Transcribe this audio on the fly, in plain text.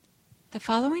The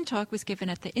following talk was given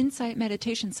at the Insight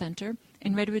Meditation Center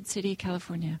in Redwood City,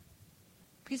 California.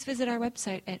 Please visit our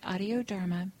website at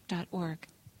audiodharma.org.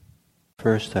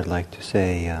 First, I'd like to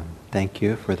say thank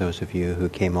you for those of you who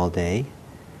came all day.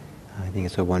 I think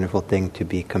it's a wonderful thing to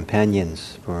be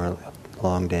companions for a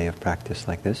long day of practice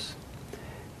like this.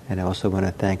 And I also want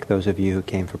to thank those of you who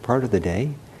came for part of the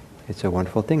day. It's a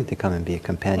wonderful thing to come and be a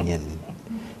companion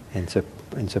and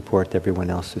support everyone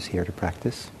else who's here to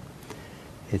practice.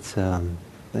 I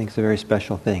think it's a very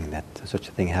special thing that such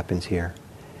a thing happens here.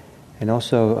 And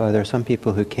also, there are some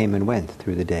people who came and went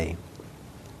through the day.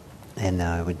 And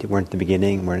we weren't at the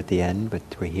beginning, weren't at the end, but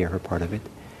we're here for part of it.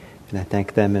 And I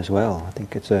thank them as well. I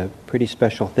think it's a pretty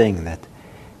special thing that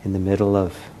in the middle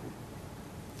of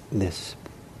this,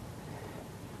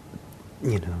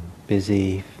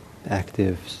 busy,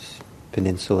 active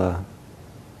peninsula,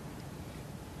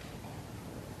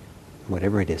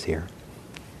 whatever it is here,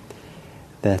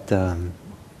 that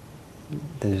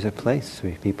there's a place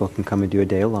where people can come and do a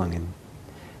day long and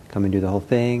come and do the whole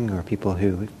thing, or people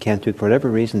who can't do it for whatever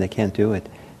reason, they can't do it,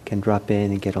 can drop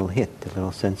in and get a little hit, a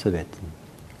little sense of it, and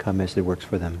come as it works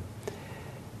for them.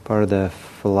 Part of the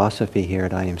philosophy here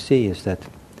at IMC is that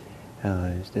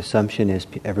the assumption is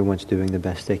everyone's doing the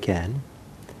best they can,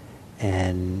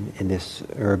 and in this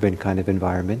urban kind of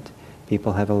environment,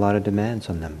 people have a lot of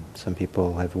demands on them. Some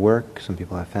people have work, some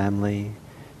people have family,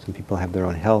 some people have their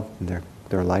own health and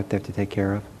their life they have to take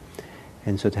care of.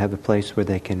 And so to have a place where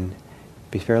they can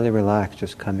be fairly relaxed,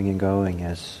 just coming and going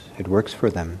as it works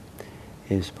for them,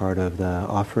 is part of the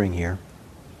offering here.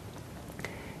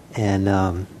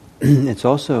 And it's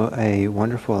also a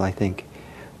wonderful, I think,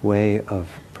 way of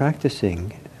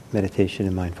practicing meditation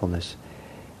and mindfulness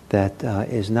that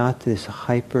is not this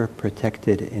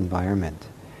hyper-protected environment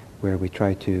where we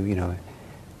try to,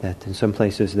 that in some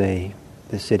places the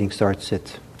sitting starts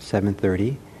at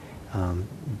 7:30.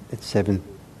 At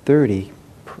 7:30,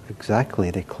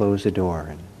 exactly, they close the door.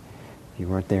 And if you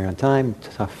weren't there on time,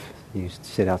 it's tough. You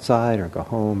sit outside or go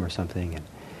home or something. And,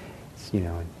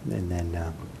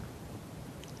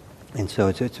 and so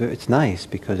it's nice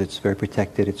because it's very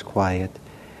protected, it's quiet,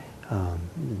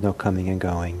 no coming and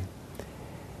going.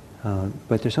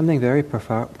 But there's something very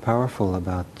powerful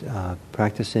about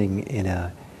practicing in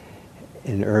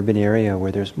an urban area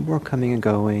where there's more coming and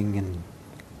going and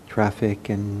traffic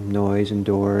and noise and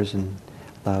doors and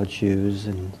loud shoes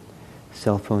and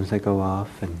cell phones that go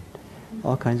off and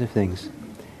all kinds of things.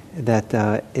 That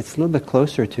it's a little bit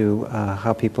closer to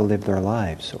how people live their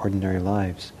lives, ordinary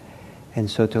lives.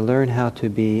 And so to learn how to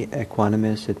be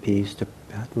equanimous, at peace, to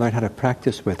learn how to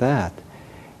practice with that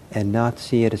and not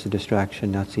see it as a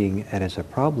distraction, not seeing it as a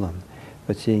problem,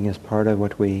 but seeing it as part of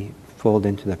what we fold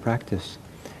into the practice,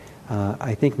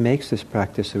 I think makes this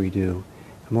practice that we do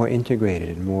more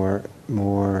integrated and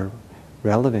more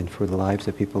relevant for the lives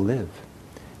that people live.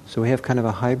 So we have kind of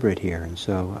a hybrid here, and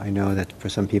so I know that for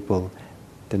some people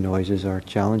the noises are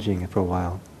challenging for a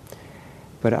while.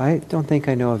 But I don't think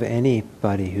I know of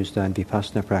anybody who's done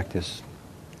vipassana practice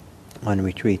on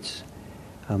retreats.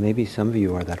 Maybe some of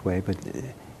you are that way, but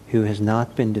who has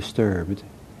not been disturbed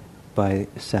by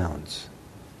sounds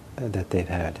that they've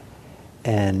had.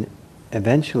 And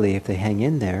eventually, if they hang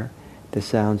in there, the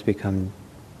sounds become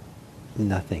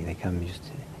nothing. They come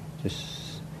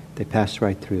just they pass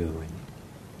right through,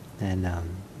 and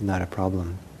not a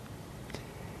problem.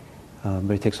 But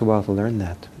it takes a while to learn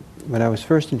that. When I was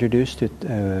first introduced to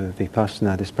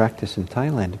vipassana, this practice in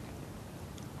Thailand,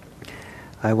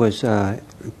 I was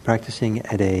practicing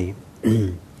at a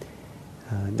used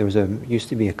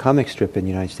to be a comic strip in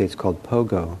the United States called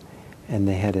Pogo, and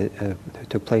they had it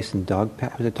took place in Dog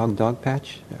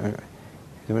Patch? Or, is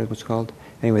that what it was called?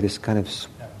 Anyway, this kind of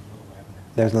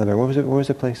that was another. What was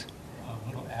the place?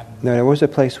 No, there was a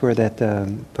place where that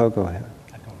Pogo had.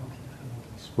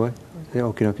 What? The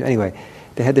Okinoki. Anyway,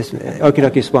 they had this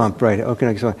Okinoki Swamp, right?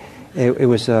 Okinoki Swamp. It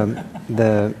was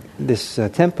this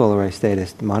temple where I stayed,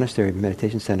 this monastery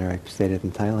meditation center I stayed at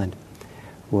in Thailand,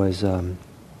 was a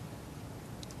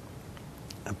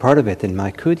part of it. And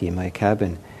my kuti, my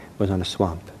cabin, was on a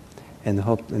swamp, and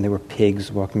there were pigs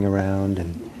walking around,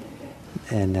 and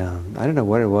I don't know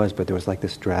what it was, but there was like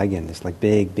this dragon, this like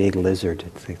big lizard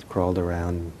that crawled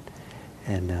around,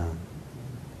 and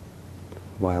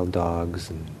wild dogs,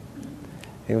 and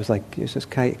it was just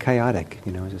chaotic,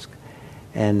 and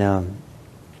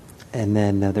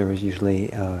then there was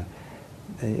usually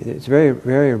it's very,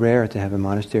 very rare to have a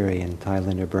monastery in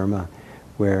Thailand or Burma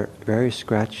where very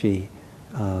scratchy,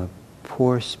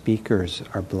 poor speakers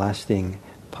are blasting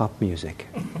pop music,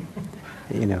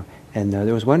 And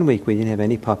there was one week we didn't have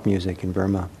any pop music in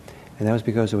Burma, and that was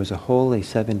because it was a holy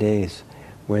 7 days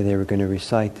where they were going to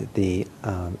recite the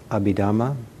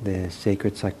Abhidhamma, the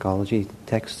sacred psychology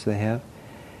texts they have,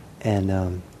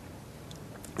 and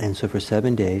so for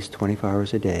 7 days, 24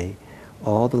 hours a day,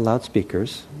 all the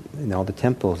loudspeakers in all the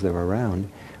temples that were around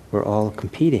were all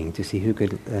competing to see who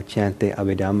could chant the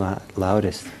Abhidhamma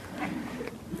loudest,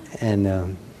 and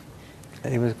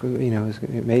it was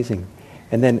amazing.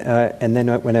 And then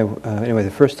when anyway,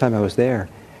 the first time I was there,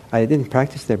 I didn't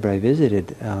practice there, but I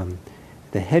visited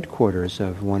the headquarters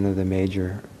of one of the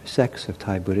major sects of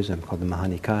Thai Buddhism called the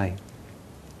Mahanikai.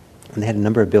 And they had a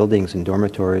number of buildings and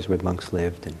dormitories where monks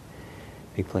lived, and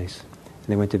big place.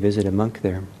 And I went to visit a monk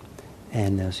there.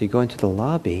 And so you go into the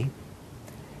lobby,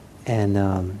 and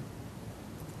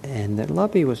the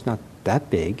lobby was not that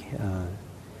big.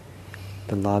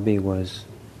 The lobby was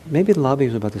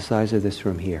about the size of this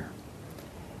room here.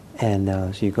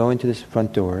 And so you go into this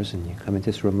front doors, and you come into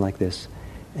this room like this,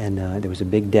 and there was a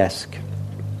big desk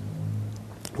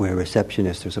where a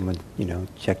receptionist or someone,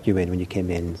 checked you in when you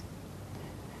came in.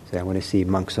 Say, I want to see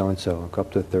monk so-and-so. Go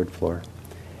up to the third floor.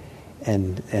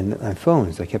 And on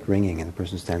phones, they kept ringing, and the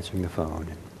person's answering the phone.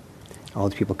 And all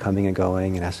the people coming and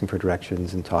going and asking for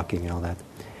directions and talking and all that.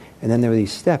 And then there were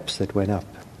these steps that went up,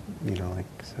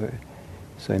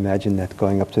 So imagine that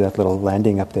going up to that little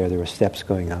landing up there were steps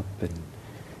going up,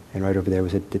 and right over there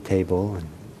was the table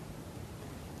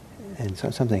and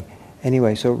something.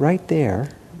 Anyway, so right there,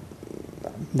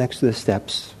 next to the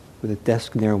steps, with a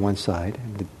desk there on one side,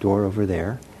 and the door over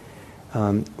there,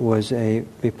 was a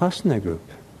Vipassana group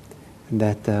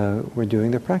that were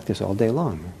doing their practice all day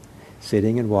long,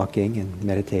 sitting and walking and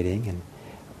meditating, and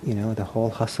the whole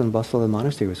hustle and bustle of the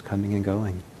monastery was coming and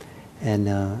going. And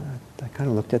I kind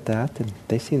of looked at that, and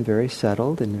they seemed very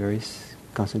settled and very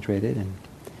concentrated. And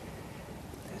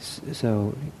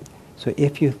so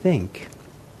if you think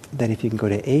that if you can go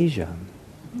to Asia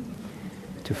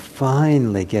to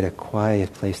finally get a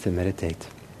quiet place to meditate,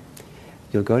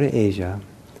 you'll go to Asia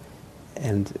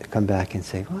and come back and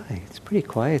say, "Why, it's pretty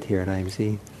quiet here at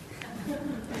IMC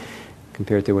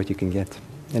compared to what you can get."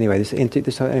 Anyway,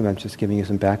 I'm just giving you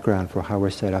some background for how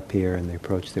we're set up here and the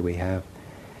approach that we have.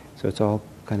 So it's all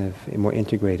kind of more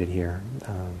integrated here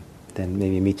than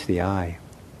maybe meets the eye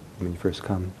when you first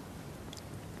come.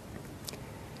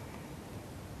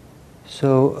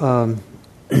 So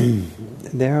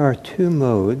there are two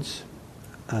modes,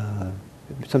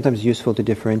 sometimes useful to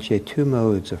differentiate two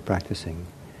modes of practicing.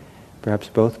 Perhaps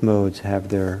both modes have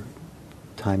their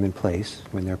time and place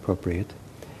when they're appropriate.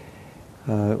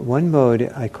 One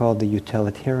mode I call the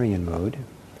utilitarian mode,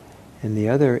 and the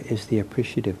other is the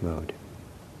appreciative mode.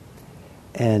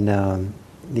 And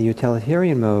the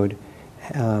utilitarian mode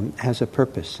has a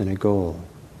purpose and a goal.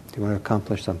 You want to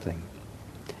accomplish something.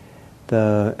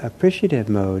 The appreciative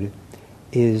mode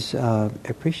is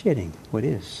appreciating what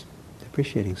is,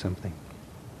 appreciating something.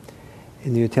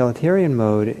 In the utilitarian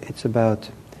mode, it's about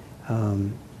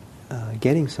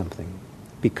getting something,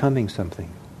 becoming something,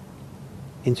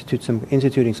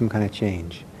 instituting some kind of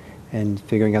change, and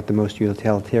figuring out the most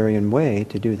utilitarian way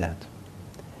to do that.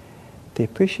 The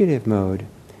appreciative mode,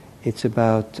 it's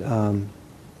about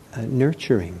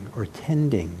nurturing or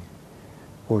tending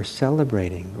or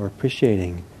celebrating or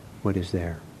appreciating what is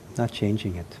there, not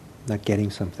changing it, not getting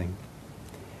something.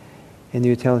 In the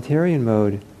utilitarian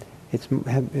mode,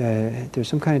 there's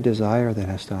some kind of desire that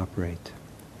has to operate,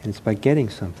 and it's by getting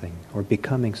something or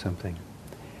becoming something.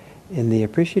 In the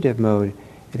appreciative mode,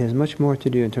 it has much more to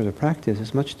do in terms of practice.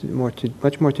 It's much more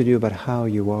to do about how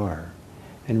you are,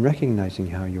 and recognizing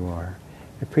how you are,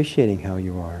 appreciating how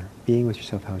you are, being with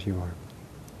yourself how you are.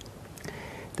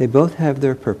 They both have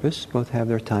their purpose, both have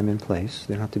their time and place.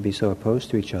 They don't have to be so opposed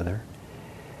to each other.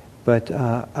 But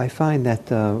I find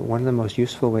that one of the most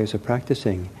useful ways of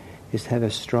practicing is to have a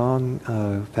strong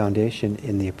foundation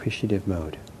in the appreciative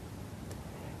mode,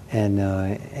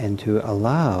 and to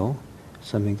allow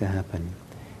something to happen.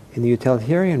 In the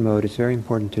utilitarian mode, it's very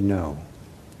important to know,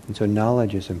 and so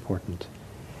knowledge is important.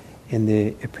 In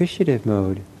the appreciative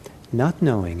mode, not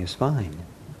knowing is fine,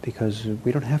 because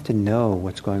we don't have to know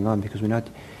what's going on, because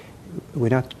we're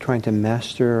not trying to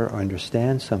master or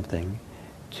understand something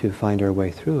to find our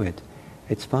way through it.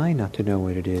 It's fine not to know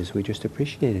what it is. We just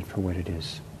appreciate it for what it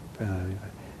is.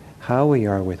 How we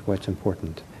are with what's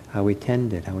important, how we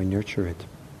tend it, how we nurture it.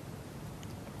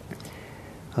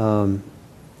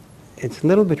 It's a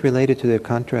little bit related to the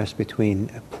contrast between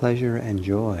pleasure and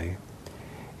joy.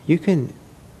 You can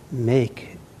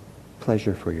make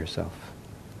pleasure for yourself,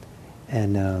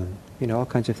 and all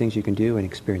kinds of things you can do and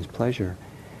experience pleasure.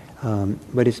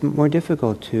 But it's more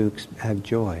difficult to have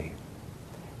joy.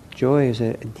 Joy is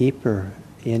a deeper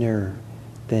inner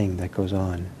thing that goes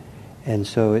on, And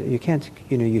so you can't,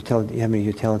 you have a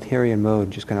utilitarian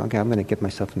mode, just kind of, okay, I'm going to get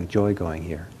myself some joy going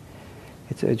here.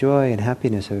 It's a joy and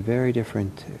happiness are very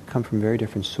different, come from very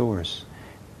different source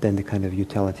than the kind of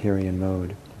utilitarian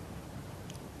mode.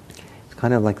 It's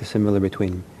kind of like the similar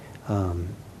between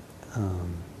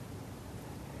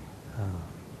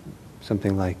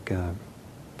something like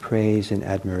praise and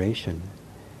admiration.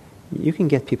 You can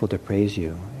get people to praise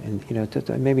you, and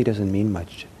it maybe doesn't mean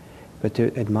much, but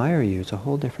to admire you is a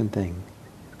whole different thing,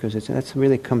 because that's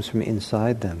really comes from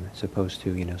inside them, as opposed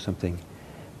to something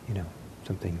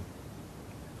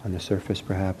on the surface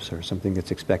perhaps, or something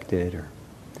that's expected or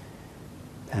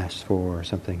asked for or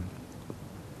something.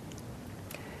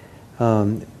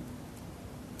 And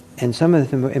some of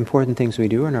the important things we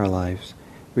do in our lives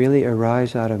really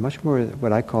arise out of much more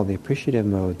what I call the appreciative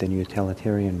mode than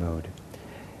utilitarian mode.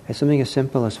 It's something as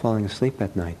simple as falling asleep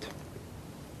at night.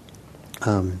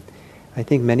 I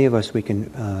think many of us, we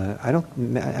can. I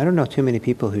don't know too many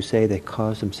people who say they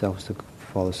cause themselves to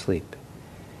fall asleep,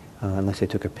 unless they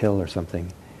took a pill or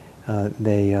something.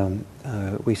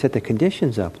 We set the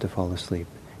conditions up to fall asleep.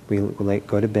 We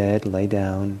go to bed, lay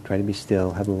down, try to be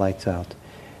still, have the lights out,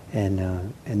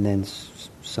 and then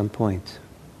some point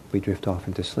we drift off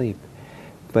into sleep.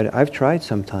 But I've tried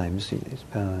sometimes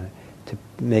to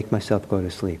make myself go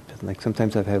to sleep. Like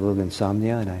sometimes I've had a little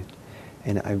insomnia,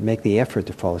 and I make the effort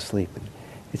to fall asleep. And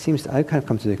it seems I've kind of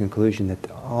come to the conclusion that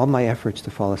all my efforts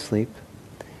to fall asleep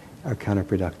are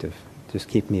counterproductive. Just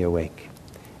keep me awake.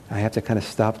 I have to kind of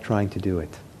stop trying to do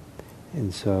it.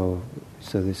 And so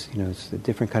this, it's a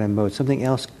different kind of mode. Something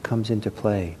else comes into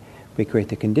play. We create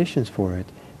the conditions for it,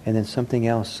 and then something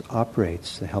else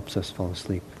operates that helps us fall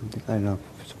asleep. I don't know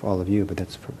if it's for all of you, but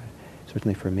that's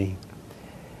certainly for me.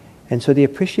 And so the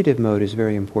appreciative mode is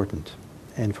very important.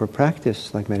 And for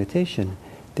practice like meditation,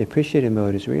 the appreciative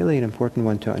mode is really an important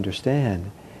one to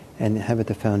understand and have at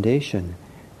the foundation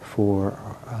for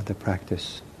the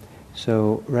practice.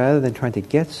 So rather than trying to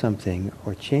get something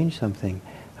or change something,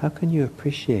 how can you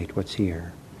appreciate what's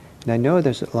here? And I know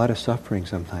there's a lot of suffering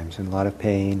sometimes, and a lot of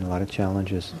pain, a lot of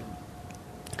challenges.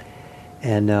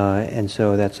 And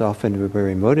so that's often we're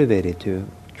very motivated to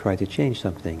try to change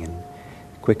something, and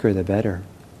quicker the better.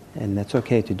 And that's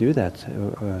okay to do that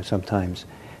sometimes.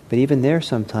 But even there,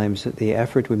 sometimes the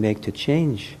effort we make to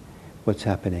change what's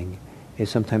happening is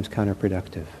sometimes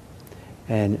counterproductive.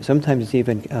 And sometimes it's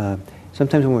even,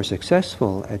 sometimes when we're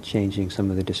successful at changing some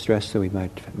of the distress that we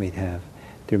might have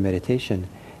through meditation,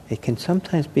 it can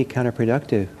sometimes be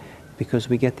counterproductive because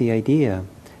we get the idea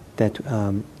that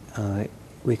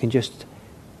we can just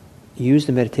use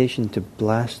the meditation to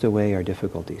blast away our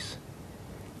difficulties.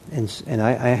 And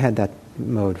I had that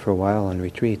mode for a while on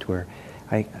retreat, where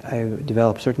I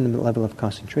developed a certain level of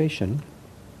concentration,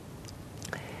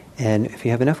 and if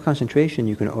you have enough concentration,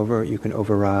 you can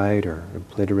override or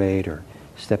obliterate or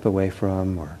step away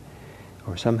from or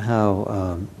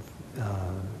somehow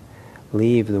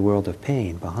leave the world of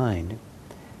pain behind.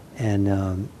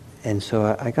 And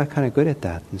so I got kind of good at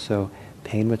that, and so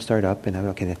pain would start up, and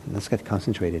okay, let's get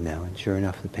concentrated now, and sure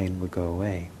enough, the pain would go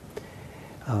away.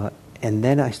 And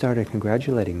then I started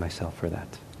congratulating myself for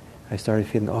that. I started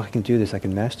feeling, I can do this, I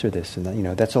can master this, and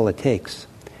that's all it takes.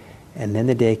 And then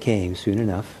the day came, soon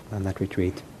enough, on that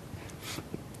retreat,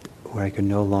 where I could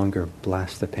no longer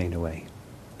blast the pain away.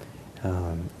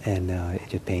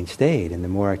 The pain stayed, and the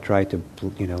more I tried to,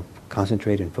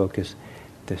 concentrate and focus,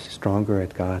 the stronger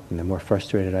it got, and the more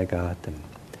frustrated I got,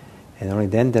 and only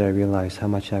then did I realize how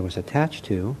much I was attached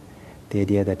to the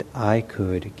idea that I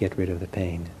could get rid of the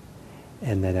pain.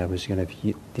 And that I was going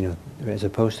to, as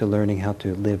opposed to learning how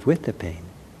to live with the pain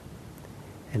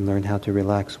and learn how to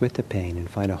relax with the pain and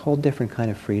find a whole different kind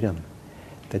of freedom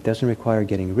that doesn't require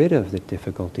getting rid of the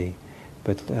difficulty,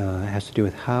 but has to do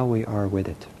with how we are with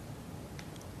it.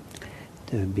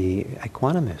 To be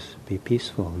equanimous, be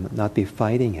peaceful, not be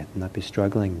fighting it, not be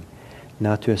struggling,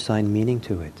 not to assign meaning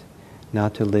to it,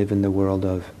 not to live in the world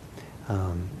of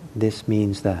this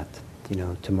means that,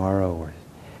 tomorrow, or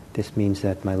this means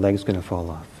that my leg's going to fall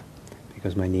off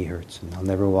because my knee hurts and I'll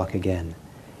never walk again.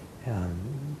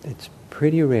 It's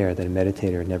pretty rare that a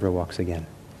meditator never walks again.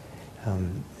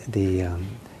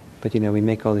 But we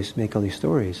make all these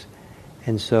stories,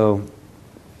 and so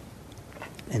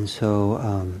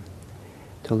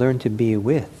to learn to be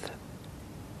with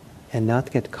and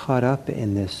not get caught up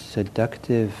in this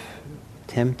seductive,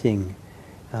 tempting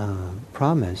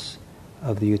promise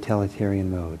of the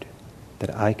utilitarian mode.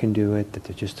 That I can do it, that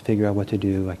to just figure out what to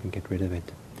do, I can get rid of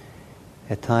it.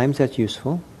 At times that's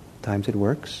useful, at times it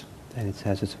works, and it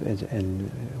has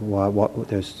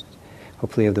there's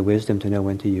hopefully have the wisdom to know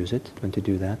when to use it, when to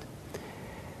do that.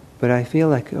 But I feel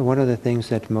like one of the things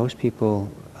that most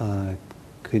people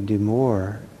could do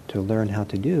more to learn how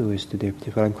to do is to do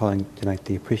what I'm calling tonight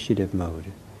the appreciative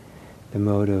mode. The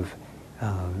mode of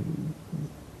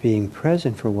being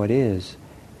present for what is,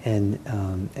 and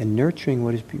nurturing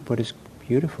what is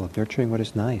beautiful, nurturing what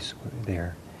is nice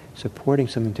there, supporting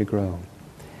something to grow.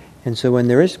 And so when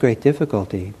there is great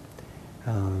difficulty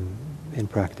in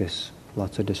practice,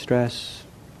 lots of distress,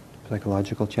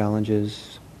 psychological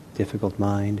challenges, difficult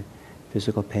mind,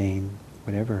 physical pain,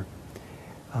 whatever,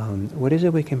 what is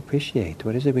it we can appreciate?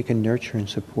 What is it we can nurture and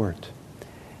support?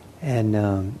 And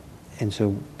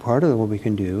so part of what we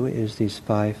can do is these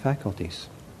 5 faculties,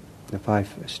 the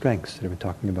 5 strengths that I've been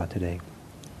talking about today.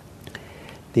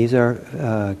 These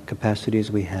are capacities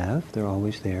we have. They're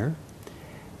always there.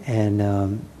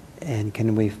 And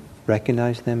can we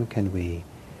recognize them? Can we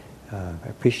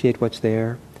appreciate what's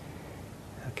there?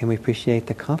 Can we appreciate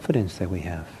the confidence that we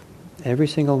have? Every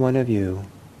single one of you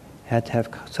had to have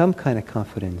some kind of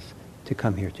confidence to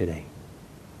come here today.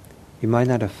 You might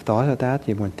not have thought of that.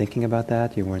 You weren't thinking about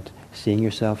that. You weren't seeing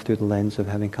yourself through the lens of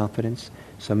having confidence.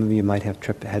 Some of you might have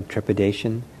had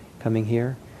trepidation coming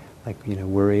here, like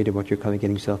worried about what you're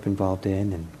getting yourself involved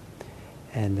in,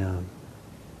 and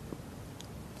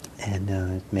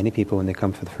many people when they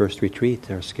come for the first retreat,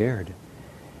 they're scared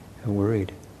and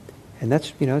worried, and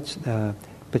that's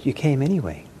but you came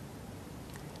anyway.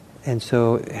 And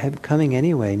so coming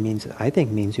anyway means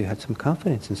you had some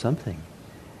confidence in something,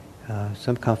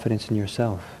 some confidence in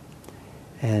yourself,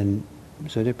 and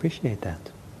so to appreciate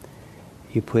that.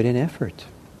 You put in effort.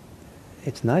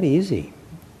 It's not easy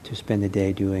to spend a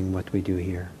day doing what we do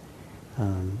here.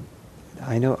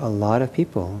 I know a lot of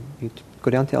people, you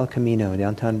go down to El Camino,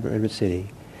 downtown Redwood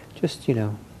City, just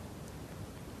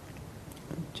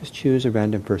choose a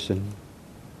random person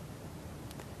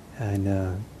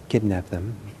and kidnap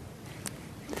them.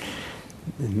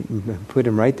 And put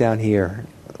them right down here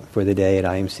for the day at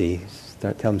IMC.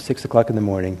 Tell them 6 o'clock in the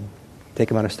morning, take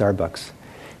them out of Starbucks,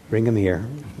 bring them here.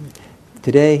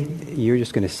 Today, you're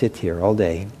just going to sit here all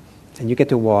day, and you get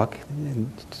to walk,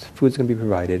 and food's going to be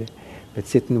provided, but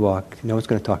sit and walk, no one's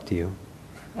going to talk to you.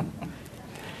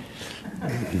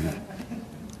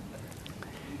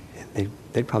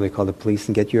 They'd probably call the police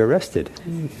and get you arrested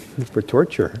for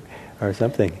torture or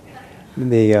something.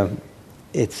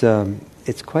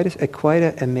 It's quite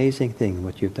an amazing thing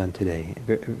what you've done today.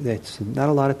 It's not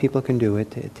a lot of people can do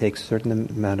it. It takes a certain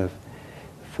amount of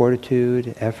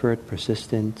fortitude, effort,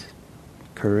 persistence,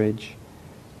 courage,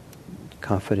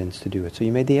 confidence to do it. So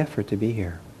you made the effort to be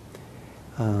here.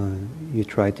 You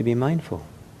tried to be mindful,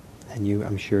 and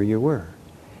I'm sure you were.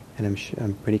 And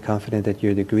I'm pretty confident that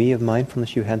your degree of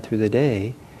mindfulness you had through the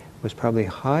day was probably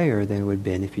higher than it would have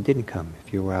been if you didn't come,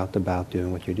 if you were out about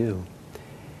doing what you do.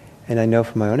 And I know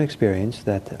from my own experience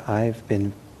that I've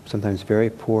been sometimes very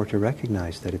poor to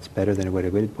recognize that it's better than it would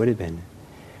have been,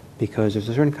 because there's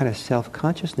a certain kind of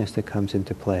self-consciousness that comes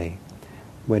into play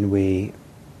when we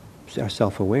are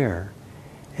self-aware.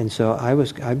 And so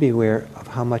I'd be aware of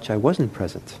how much I wasn't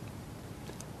present.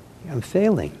 I'm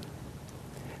failing.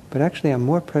 But actually I'm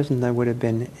more present than I would have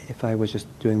been if I was just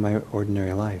doing my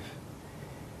ordinary life.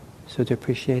 So to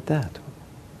appreciate that.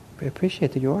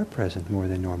 Appreciate that you are present more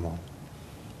than normal.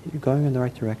 You're going in the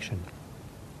right direction.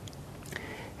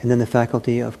 And then the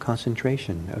faculty of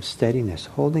concentration, of steadiness,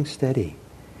 holding steady.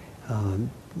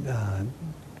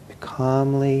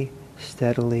 Calmly,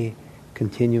 steadily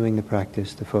continuing the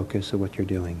practice, the focus of what you're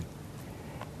doing.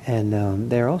 And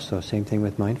there also, same thing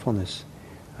with mindfulness.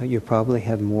 You probably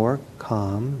have more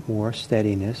calm, more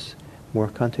steadiness, more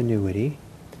continuity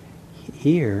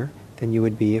here than you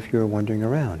would be if you were wandering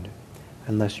around,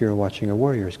 unless you were watching a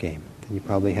Warriors game. Then you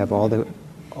probably have all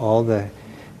the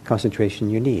concentration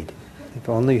you need. If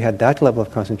only you had that level of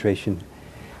concentration,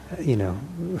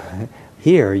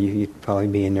 here you'd probably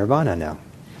be in nirvana now.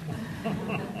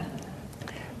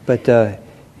 But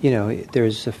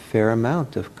there's a fair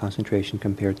amount of concentration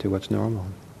compared to what's normal.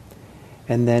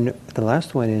 And then the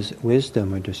last one is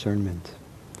wisdom or discernment.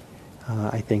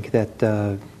 I think that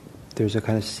there's a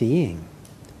kind of seeing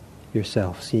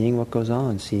yourself, seeing what goes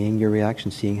on, seeing your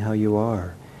reaction, seeing how you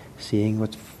are, seeing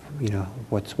what's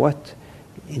what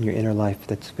in your inner life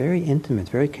that's very intimate,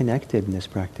 very connected in this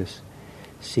practice.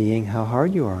 Seeing how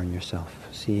hard you are on yourself,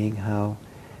 seeing how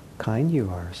kind you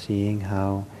are, seeing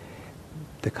how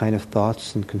the kind of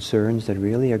thoughts and concerns that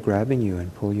really are grabbing you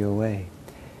and pull you away.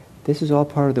 This is all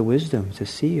part of the wisdom to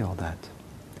see all that.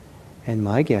 And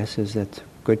my guess is that a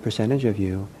good percentage of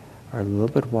you are a little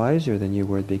bit wiser than you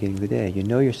were at the beginning of the day. You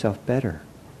know yourself better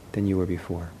than you were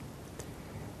before.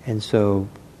 And so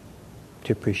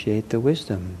to appreciate the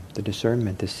wisdom, the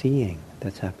discernment, the seeing,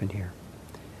 that's happened here.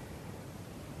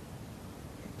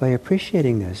 By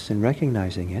appreciating this and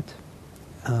recognizing it,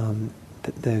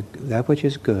 that which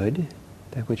is good,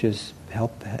 that which is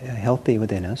healthy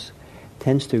within us,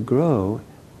 tends to grow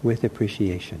with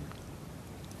appreciation.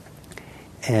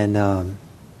 And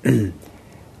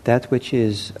that which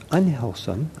is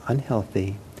unwholesome,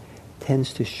 unhealthy,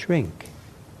 tends to shrink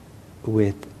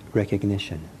with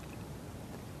recognition.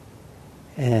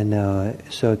 And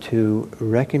so to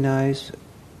recognize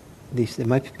these, it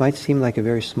might seem like a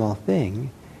very small thing,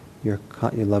 your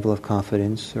level of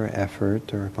confidence or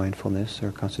effort or mindfulness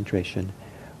or concentration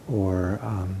or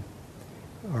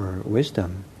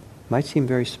wisdom might seem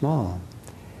very small,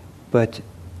 but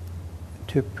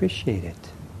to appreciate it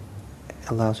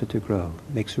allows it to grow,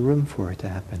 makes room for it to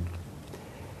happen.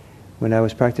 When I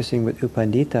was practicing with U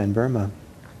Pandita in Burma,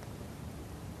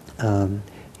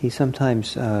 he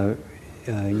sometimes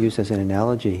used as an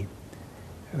analogy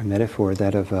or metaphor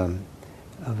that of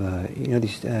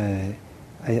these.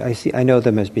 I know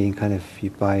them as being kind of,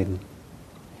 you buy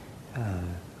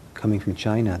coming from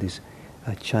China, these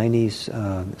Chinese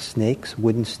snakes,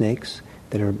 wooden snakes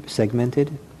that are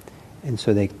segmented, and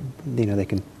so they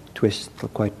can twist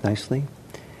quite nicely,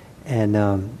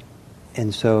 and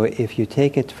so if you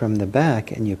take it from the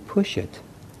back and you push it,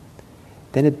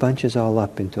 then it bunches all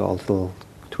up into all little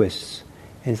twists,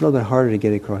 and it's a little bit harder to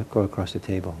get it go across the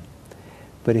table.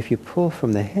 But if you pull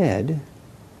from the head,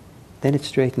 then it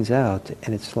straightens out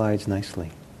and it slides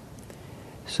nicely.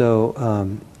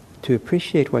 So to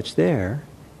appreciate what's there,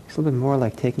 it's a little bit more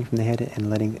like taking from the head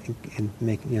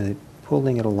and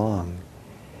pulling it along.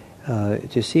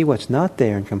 To see what's not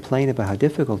there and complain about how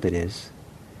difficult it is.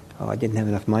 Oh, I didn't have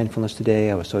enough mindfulness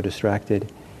today, I was so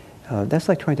distracted. That's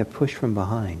like trying to push from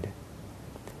behind.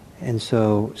 And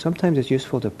so sometimes it's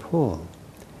useful to pull.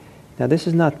 Now this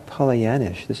is not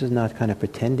Pollyannish, this is not kind of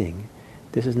pretending,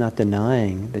 this is not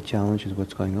denying the challenges of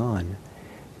what's going on,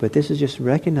 but this is just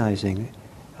recognizing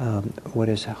what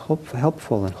is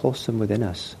helpful and wholesome within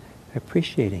us,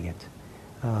 appreciating it,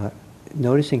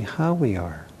 noticing how we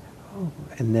are,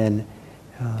 and then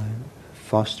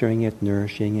fostering it,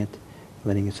 nourishing it,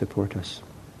 letting it support us.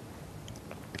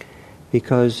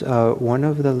 Because one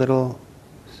of the little,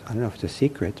 I don't know if it's a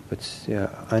secret, but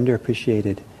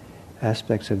underappreciated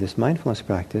aspects of this mindfulness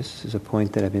practice is a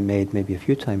point that I've been made maybe a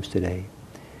few times today,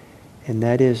 and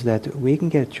that is that we can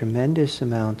get a tremendous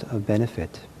amount of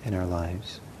benefit in our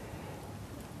lives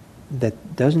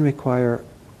that doesn't require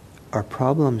our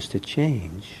problems to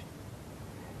change,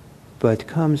 but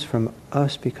comes from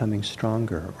us becoming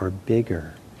stronger or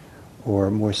bigger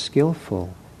or more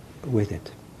skillful with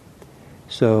it.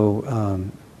 So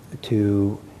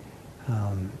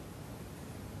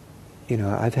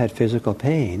I've had physical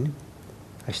pain.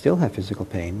 I still have physical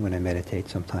pain when I meditate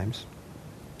sometimes.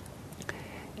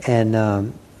 And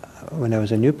when I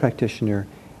was a new practitioner,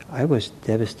 I was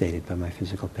devastated by my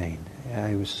physical pain.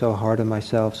 I was so hard on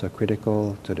myself, so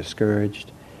critical, so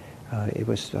discouraged. It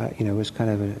was kind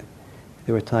of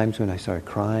there were times when I started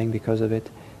crying because of it.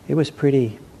 It was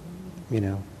pretty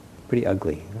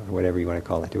ugly, or whatever you want to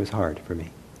call it. It was hard for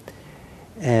me.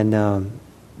 And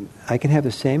I can have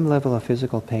the same level of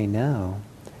physical pain now,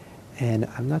 and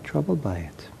I'm not troubled by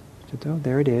it. So,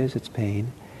 there it is, it's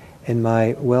pain. And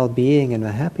my well-being and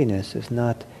my happiness is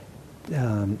not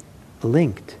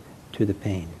linked to the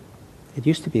pain. It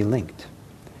used to be linked.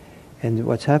 And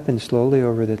what's happened slowly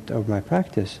over my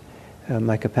practice,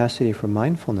 my capacity for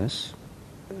mindfulness,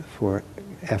 for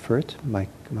effort, my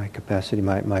capacity,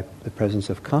 the presence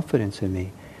of confidence in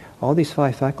me, all these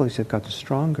 5 faculties have gotten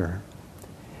stronger.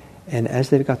 And as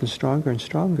they've gotten stronger and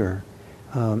stronger,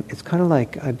 it's kind of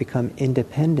like I've become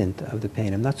independent of the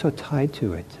pain. I'm not so tied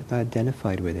to it. I'm not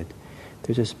identified with it.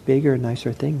 There's this bigger,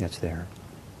 nicer thing that's there,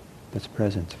 that's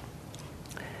present.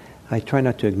 I try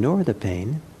not to ignore the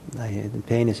pain. The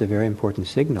pain is a very important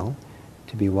signal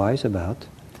to be wise about.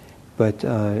 But,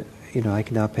 I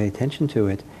can now pay attention to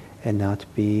it and not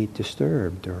be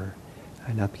disturbed or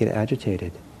not get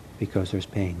agitated because there's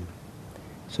pain.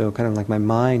 So kind of like my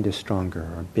mind is stronger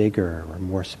or bigger or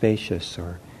more spacious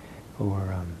or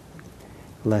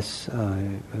less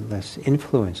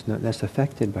influenced, less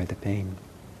affected by the pain.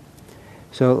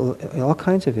 So all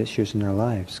kinds of issues in our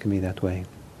lives can be that way.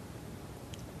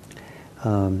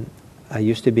 I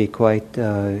used to be quite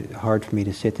hard for me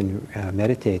to sit and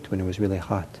meditate when it was really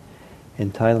hot.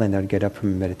 In Thailand, I'd get up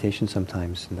from meditation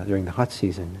sometimes during the hot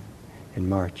season in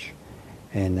March,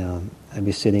 and I'd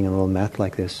be sitting on a little mat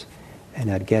like this, and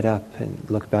I'd get up and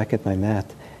look back at my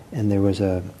mat, and there was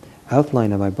a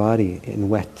outline of my body in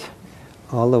wet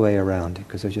all the way around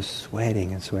because I was just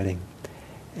sweating and sweating,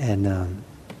 and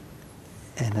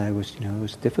And it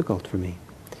was difficult for me.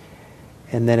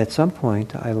 And then at some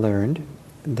point I learned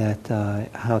that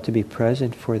how to be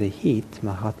present for the heat,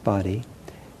 my hot body,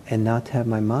 and not have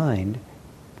my mind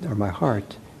or my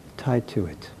heart tied to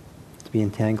it, to be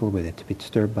entangled with it, to be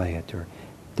disturbed by it, or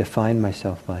define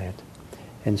myself by it.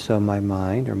 And so my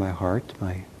mind or my heart,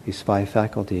 these 5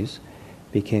 faculties,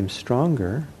 became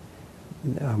stronger,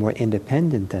 more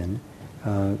independent than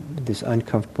this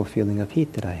uncomfortable feeling of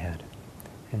heat that I had.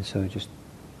 And so just,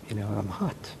 I'm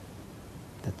hot.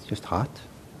 That's just hot.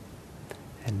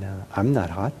 And I'm not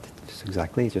hot. It's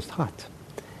just hot.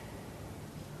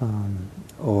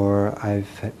 Or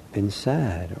I've been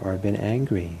sad, or I've been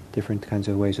angry, different kinds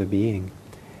of ways of being.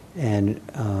 And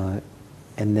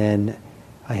then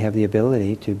I have the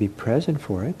ability to be present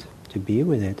for it, to be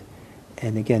with it.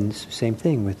 And again, same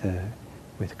thing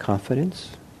with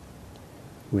confidence,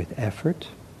 with effort,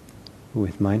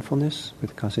 with mindfulness,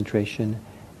 with concentration,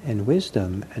 and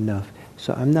wisdom enough.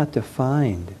 So I'm not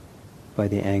defined by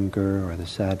the anger or the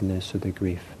sadness or the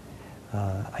grief.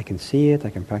 I can see it, I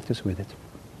can practice with it.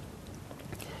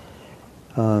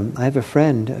 I have a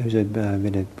friend who's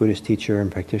been a Buddhist teacher and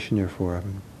practitioner for,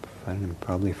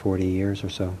 probably 40 years or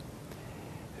so,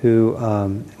 who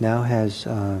now has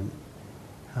kind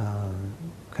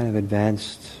of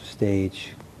advanced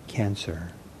stage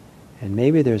cancer. And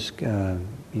maybe he's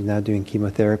now doing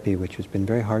chemotherapy, which has been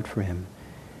very hard for him,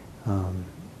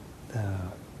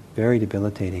 very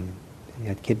debilitating. He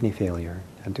had kidney failure,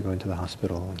 had to go into the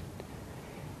hospital,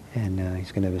 and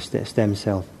he's going to have a stem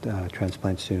cell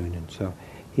transplant soon, and so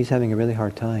he's having a really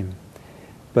hard time.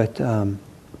 But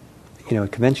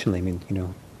conventionally,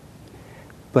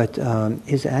 but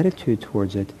his attitude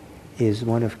towards it is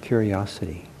one of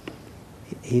curiosity.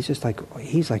 He's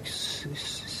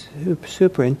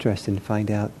super interested to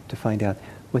find out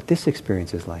what this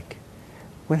experience is like.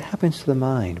 What happens to the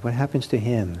mind? What happens to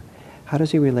him? How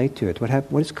does he relate to it?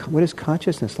 What is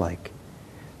consciousness like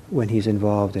when he's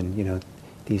involved in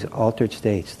these altered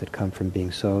states that come from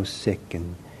being so sick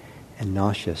and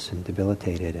nauseous and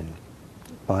debilitated and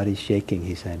body shaking?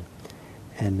 He said,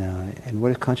 and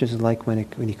what is consciousness like when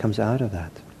he comes out of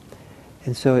that?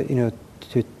 And so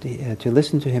to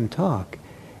listen to him talk,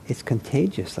 it's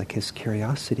contagious, like his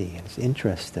curiosity and his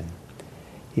interest, and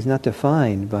he's not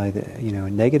defined by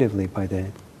negatively by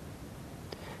the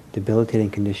debilitating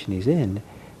condition he's in.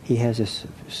 He has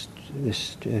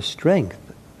this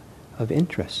strength of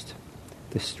interest,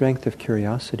 the strength of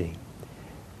curiosity,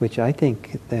 which I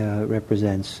think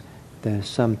represents the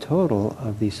sum total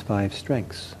of these 5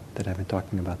 strengths that I've been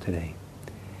talking about today.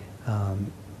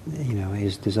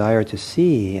 His desire to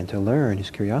see and to learn, his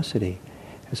curiosity,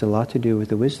 has a lot to do with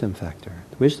the wisdom factor.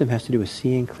 The wisdom has to do with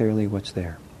seeing clearly what's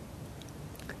there.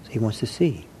 So he wants to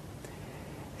see.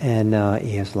 And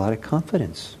he has a lot of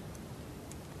confidence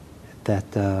that,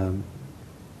 I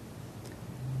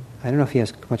don't know if he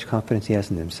has much confidence he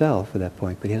has in himself at that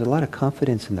point, but he has a lot of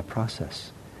confidence in the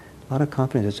process. A lot of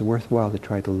confidence it's worthwhile to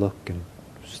try to look and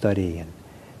study and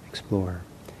explore.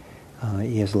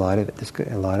 He has he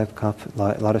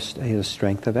has a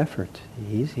strength of effort.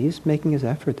 He's making his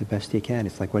effort the best he can.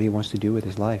 It's like what he wants to do with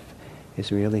his life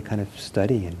is really kind of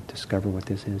study and discover what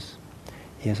this is.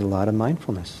 He has a lot of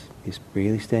mindfulness. He's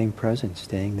really staying present,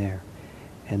 staying there.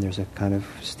 And there's a kind of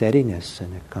steadiness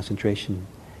and a concentration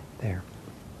there.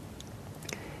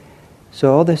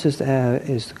 So all this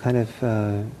is kind of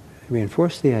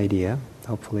reinforce the idea,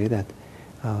 hopefully, that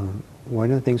one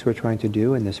of the things we're trying to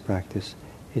do in this practice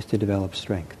is to develop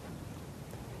strength.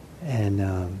 And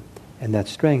that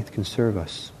strength can serve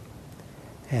us.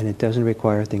 And it doesn't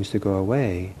require things to go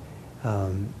away.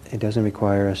 It doesn't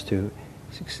require us to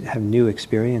have new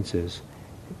experiences,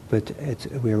 but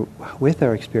we're with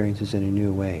our experiences in a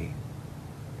new way.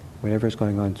 Whatever is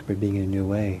going on, we're being in a new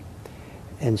way.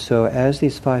 And so as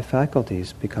these 5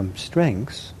 faculties become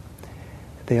strengths,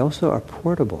 they also are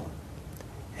portable.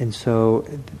 And so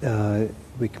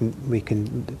we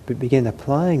can begin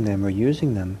applying them or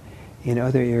using them in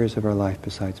other areas of our life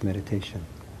besides meditation.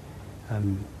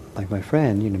 Like my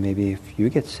friend, maybe if you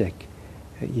get sick,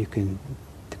 you can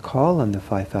call on the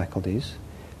 5 faculties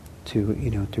to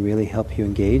really help you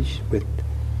engage with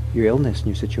your illness and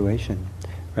your situation,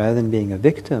 rather than being a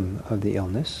victim of the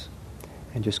illness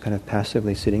and just kind of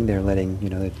passively sitting there letting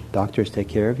the doctors take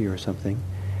care of you or something.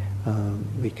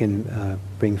 We can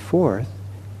bring forth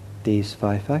these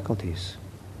 5 faculties,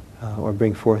 or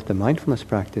bring forth the mindfulness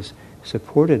practice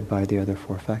supported by the other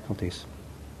 4 faculties.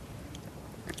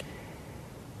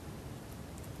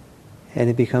 And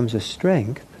it becomes a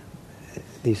strength,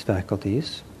 these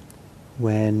faculties,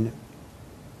 when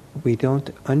we don't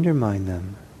undermine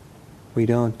them, we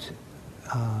don't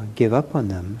give up on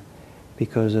them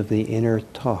because of the inner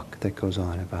talk that goes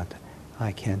on about,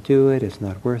 I can't do it, it's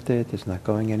not worth it, it's not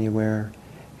going anywhere,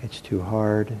 it's too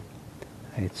hard,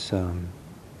 it's,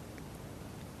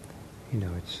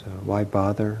 why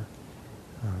bother?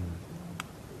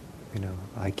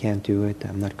 I can't do it,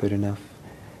 I'm not good enough,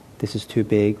 this is too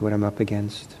big, what I'm up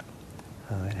against,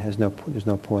 there's no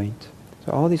point.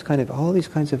 So all these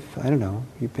kinds of, I don't know,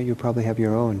 you probably have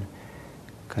your own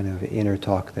kind of inner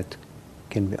talk that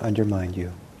can undermine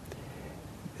you.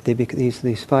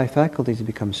 These 5 faculties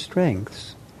become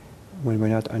strengths when we're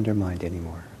not undermined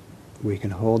anymore. We can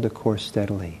hold the course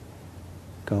steadily,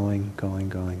 going,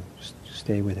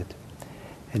 stay with it.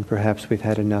 And perhaps we've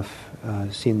had enough,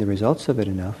 seen the results of it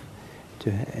enough,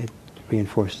 it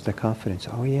reinforces the confidence.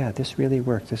 Oh yeah, this really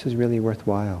works, this is really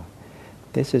worthwhile.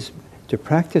 This is, to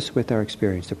practice with our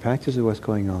experience, to practice with what's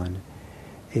going on,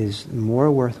 is more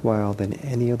worthwhile than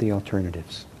any of the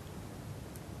alternatives.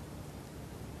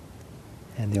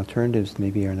 And the alternatives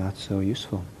maybe are not so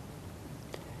useful.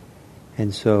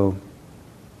 And so,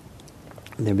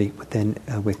 then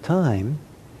with time,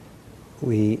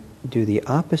 we do the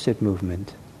opposite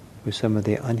movement with some of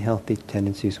the unhealthy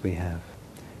tendencies we have.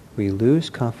 We lose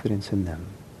confidence in them.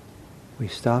 We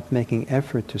stop making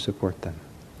effort to support them.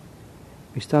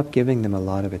 We stop giving them a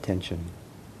lot of attention.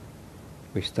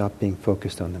 We stop being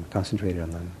focused on them, concentrated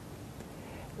on them.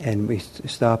 And we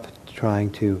stop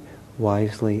trying to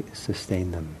wisely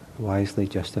sustain them, wisely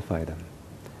justify them,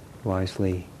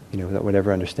 wisely,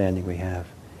 whatever understanding we have.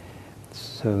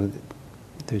 So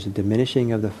there's a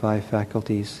diminishing of the 5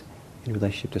 faculties in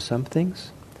relationship to some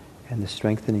things, and the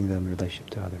strengthening of them in relationship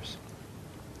to others.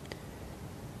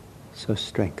 So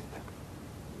strength.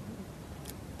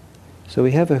 So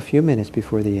we have a few minutes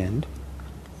before the end,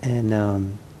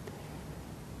 and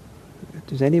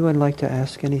does anyone like to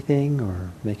ask anything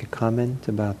or make a comment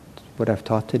about what I've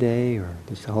taught today, or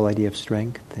this whole idea of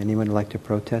strength? Anyone like to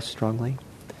protest strongly?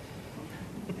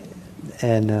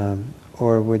 And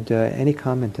or would any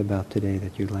comment about today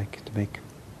that you'd like to make?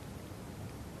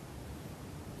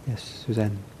 Yes,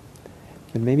 Suzanne.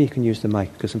 And maybe you can use the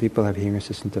mic, because some people have hearing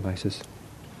assistant devices.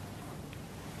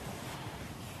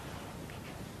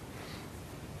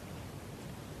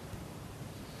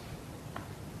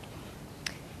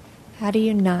 How do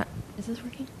you not... Is this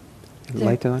working?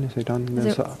 Light on? Is it on?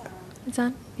 It's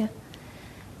on? Yeah.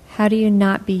 How do you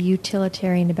not be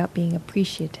utilitarian about being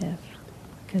appreciative?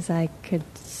 Because I could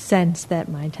sense that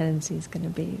my tendency is going to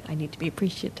be, I need to be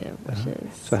appreciative, which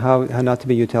is... So how not to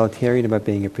be utilitarian about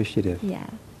being appreciative? Yeah.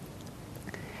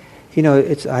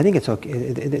 I think it's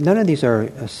okay. None of these are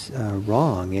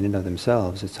wrong in and of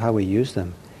themselves. It's how we use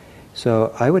them.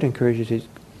 So I would encourage you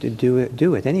to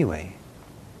do it anyway,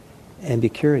 and be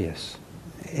curious,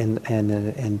 and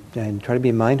try to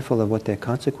be mindful of what the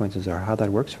consequences are, how that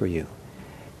works for you.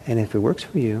 And if it works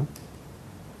for you,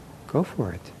 go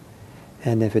for it.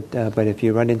 And but if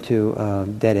you run into a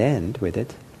dead end with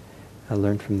it,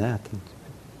 learn from that,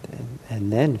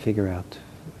 and then figure out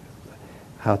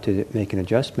how to make an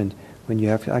adjustment when you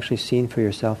have actually seen for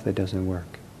yourself that it doesn't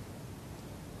work.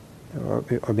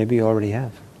 Or maybe you already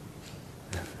have.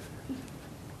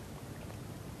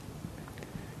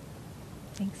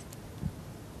 Thanks.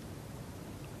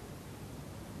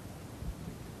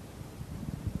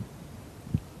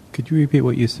 Could you repeat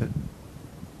what you said?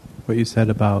 What you said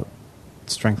about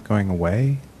strength going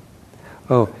away?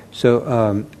 Oh,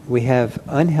 so we have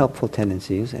unhelpful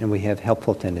tendencies and we have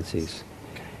helpful tendencies.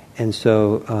 And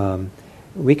so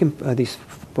we can, these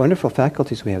wonderful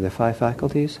faculties we have, the 5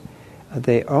 faculties,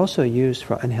 they are also used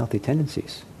for unhealthy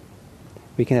tendencies.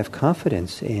 We can have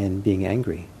confidence in being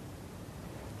angry.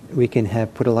 We can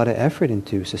put a lot of effort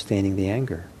into sustaining the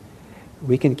anger.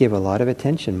 We can give a lot of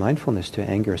attention, mindfulness to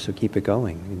anger, so keep it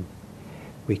going.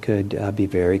 We could be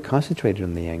very concentrated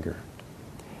on the anger.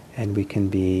 And we can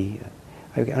be,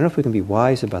 I don't know if we can be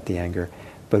wise about the anger,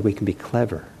 but we can be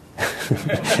clever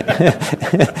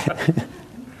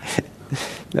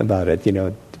about it,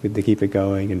 to keep it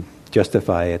going and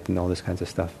justify it and all this kinds of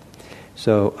stuff.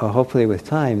 So hopefully with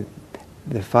time,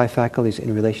 the 5 faculties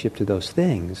in relationship to those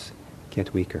things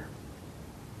get weaker.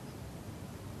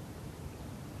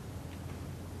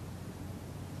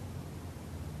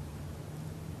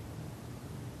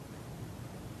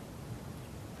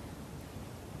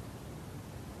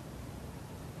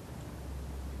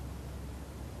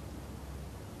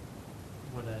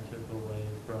 What I took away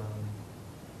from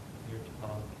your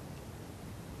talk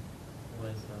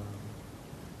was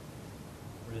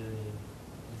really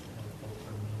helpful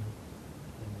for me.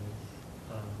 It was,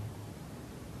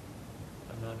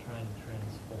 I'm not trying to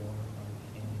transform my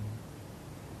pain.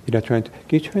 You're not trying to... Can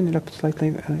you turn it up slightly?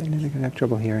 I have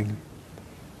trouble hearing.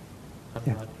 I'm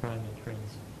Yeah. not trying to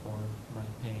transform my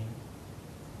pain.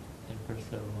 And for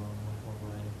so long, my whole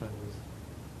life, I was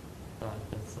thought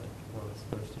that's like what I was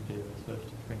supposed to do. I was supposed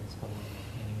to transform my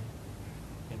pain.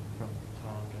 And from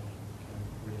talking, I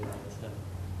realized that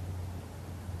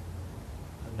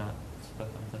I'm not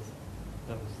supposed.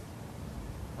 That was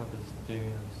I was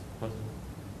doing. I wasn't.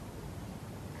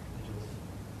 I just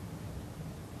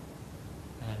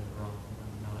had it wrong.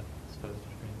 I'm not supposed to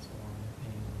transform my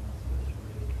pain. I'm not supposed to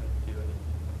really try to do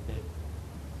anything with it.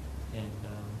 And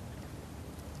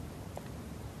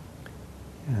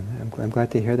Yeah, I'm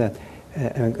glad to hear that.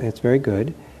 It's very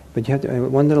good, but you have to,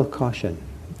 one little caution,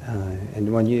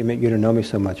 and one you don't know me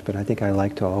so much, but I think I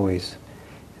like to always,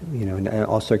 in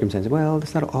all circumstances. Well,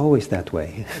 it's not always that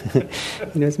way.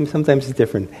 Sometimes it's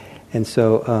different, and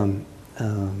so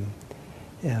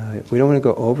we don't want to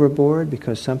go overboard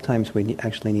because sometimes we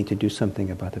actually need to do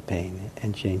something about the pain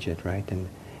and change it, right?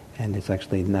 And it's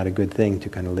actually not a good thing to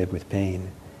kind of live with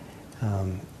pain.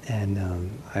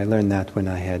 I learned that when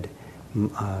I had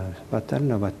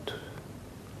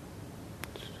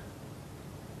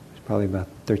probably about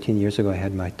 13 years ago, I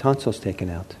had my tonsils taken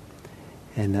out.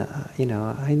 And,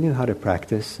 I knew how to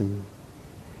practice, and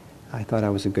I thought I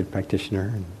was a good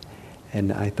practitioner.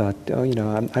 And I thought,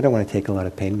 I don't want to take a lot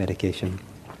of pain medication.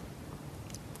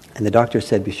 And the doctor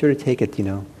said, be sure to take it,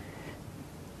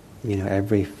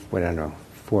 every,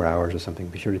 4 hours or something,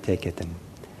 be sure to take it.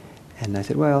 And I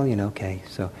said, well, okay,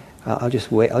 so I'll just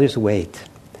wait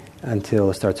until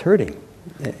it starts hurting,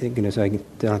 so I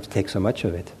don't have to take so much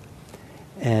of it.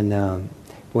 And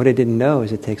what I didn't know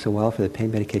is it takes a while for the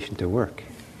pain medication to work.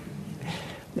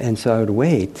 And so I would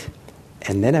wait,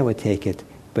 and then I would take it,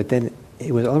 but then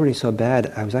it was already so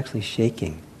bad, I was actually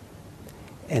shaking.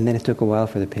 And then it took a while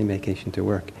for the pain medication to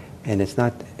work. And it's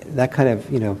not, that kind of,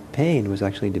 pain was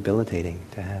actually debilitating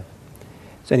to have.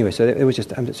 So anyway, so it was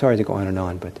just, I'm sorry to go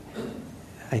on, but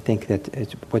I think that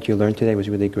what you learned today was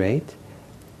really great.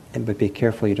 But be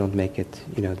careful you don't make it,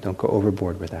 don't go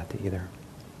overboard with that either.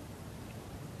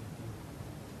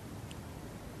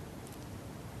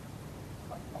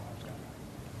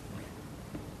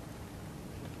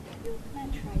 You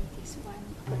want to try this one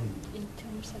in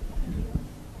terms of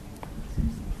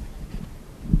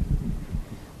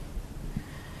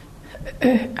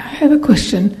I have a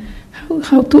question.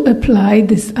 How to apply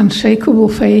this unshakable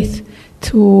faith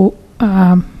to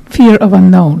fear of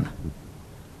unknown?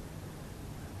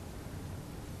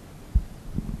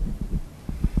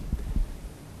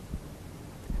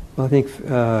 Well, I think,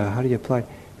 how do you apply?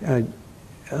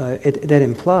 That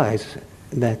implies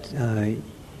that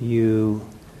you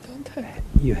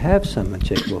have some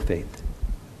unshakable faith.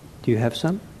 Do you have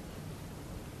some?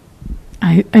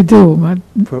 I do, but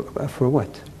For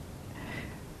what?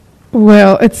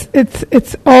 well, it's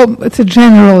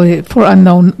generally for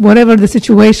unknown. Whatever the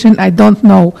situation, I don't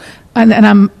know, and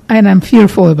I'm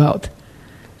fearful about.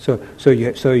 So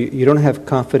you don't have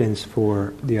confidence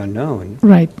for the unknown,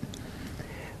 Right.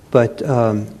 but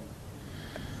do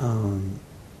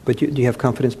you have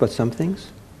confidence about some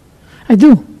things? I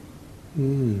do.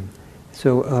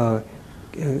 So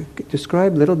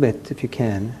describe a little bit, if you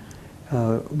can,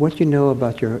 what you know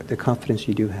about the confidence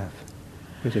you do have.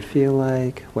 What does it feel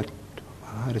like?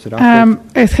 How does it operate?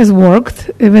 It has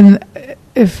worked, even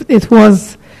if it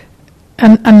was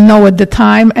an unknown at the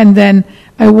time, and then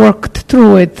I worked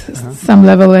through it some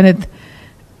level, and it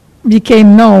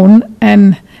became known.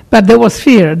 But there was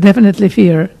fear, definitely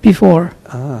fear before.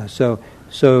 So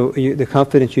the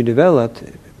confidence you developed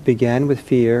began with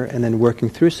fear, and then working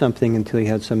through something until you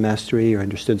had some mastery or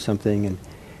understood something and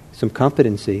some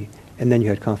competency, and then you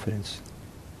had confidence.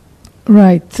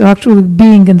 Right. So actually,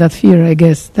 being in that fear, I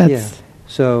guess that's. Yeah.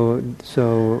 So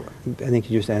I think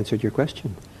you just answered your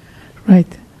question.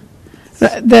 Right.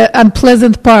 The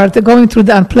unpleasant part, going through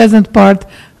the unpleasant part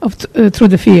of through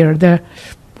the fear,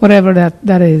 whatever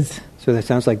that is. So that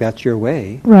sounds like that's your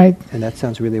way. Right. And that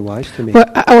sounds really wise to me. Well,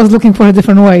 I was looking for a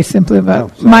different way, simply,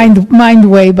 but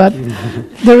mind way, but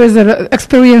there is an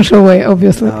experiential way,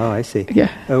 obviously. Oh, I see.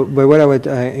 Yeah. But what I would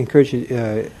encourage you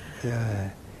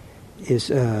is,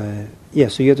 so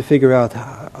you have to figure out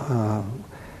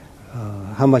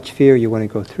how much fear you want to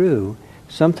go through.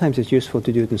 Sometimes it's useful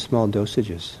to do it in small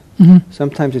dosages. Mm-hmm.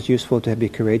 Sometimes it's useful to be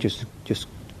courageous, just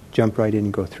jump right in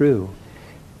and go through.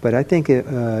 But I think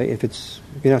if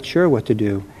you're not sure what to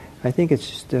do, I think it's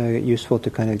just useful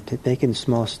to kind of make it in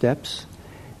small steps.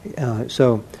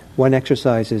 So one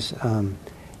exercise is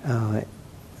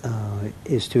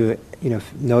to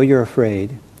know you're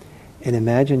afraid, and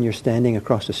imagine you're standing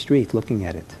across the street looking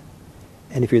at it.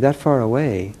 And if you're that far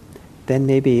away, then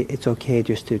maybe it's okay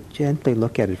just to gently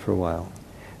look at it for a while.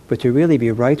 But to really be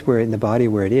right where in the body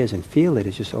where it is and feel it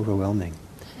is just overwhelming.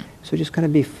 So just kind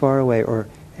of be far away, or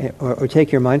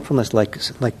take your mindfulness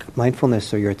like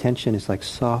mindfulness, or your attention is like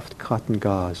soft cotton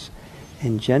gauze,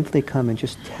 and gently come and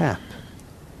just tap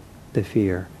the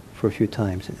fear for a few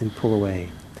times and pull away.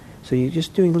 So you're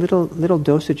just doing little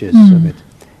dosages of it,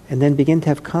 and then begin to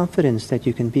have confidence that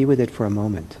you can be with it for a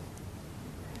moment.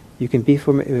 You can be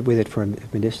with it for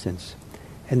a distance,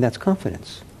 and that's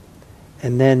confidence.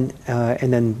 And then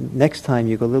next time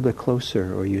you go a little bit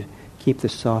closer, or you keep the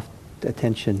soft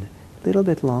attention a little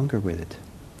bit longer with it.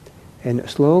 And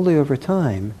slowly over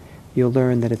time, you'll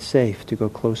learn that it's safe to go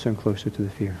closer and closer to the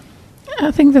fear.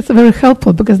 I think that's very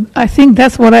helpful, because I think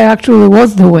that's what I actually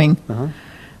was doing.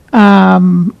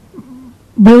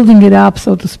 Building it up,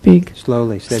 so to speak.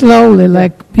 Slowly,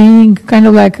 like being kind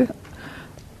of like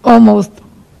almost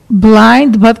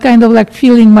blind, but kind of like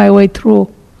feeling my way through.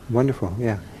 Wonderful,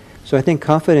 yeah. So I think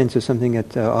confidence is something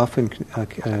that often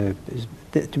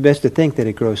is best to think that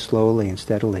it grows slowly and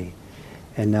steadily,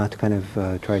 and not to kind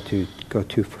of try to go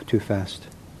too fast.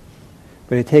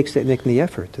 But it takes making the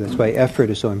effort. That's why effort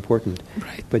is so important.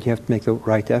 Right. But you have to make the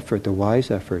right effort, the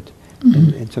wise effort,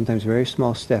 and sometimes very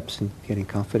small steps in getting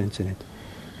confidence in it.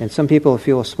 And some people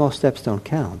feel small steps don't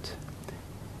count.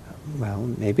 Well,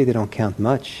 maybe they don't count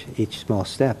much, each small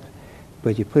step,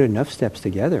 but you put enough steps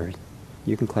together,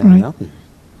 you can climb a mountain.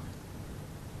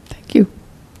 Thank you.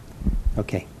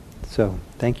 Okay, so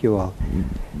thank you all.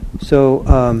 So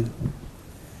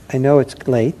I know it's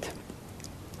late.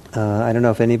 I don't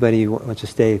know if anybody wants to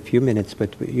stay a few minutes,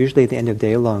 but usually at the end of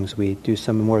day-longs we do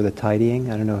some more of the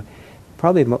tidying. I don't know,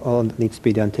 probably all that needs to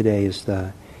be done today is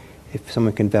if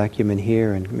someone can vacuum in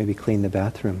here and maybe clean the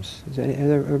bathrooms.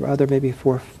 Are there maybe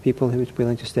 4 people who are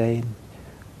willing to stay?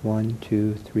 1,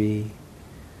 2, 3.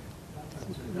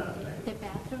 The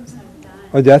bathrooms are done.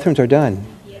 Oh, the bathrooms are done.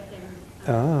 Yeah,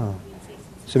 Oh.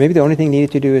 So maybe the only thing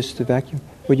needed to do is to vacuum.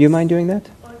 Would you mind doing that?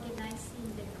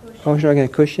 organizing the cushions. Oh, should I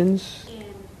get cushions?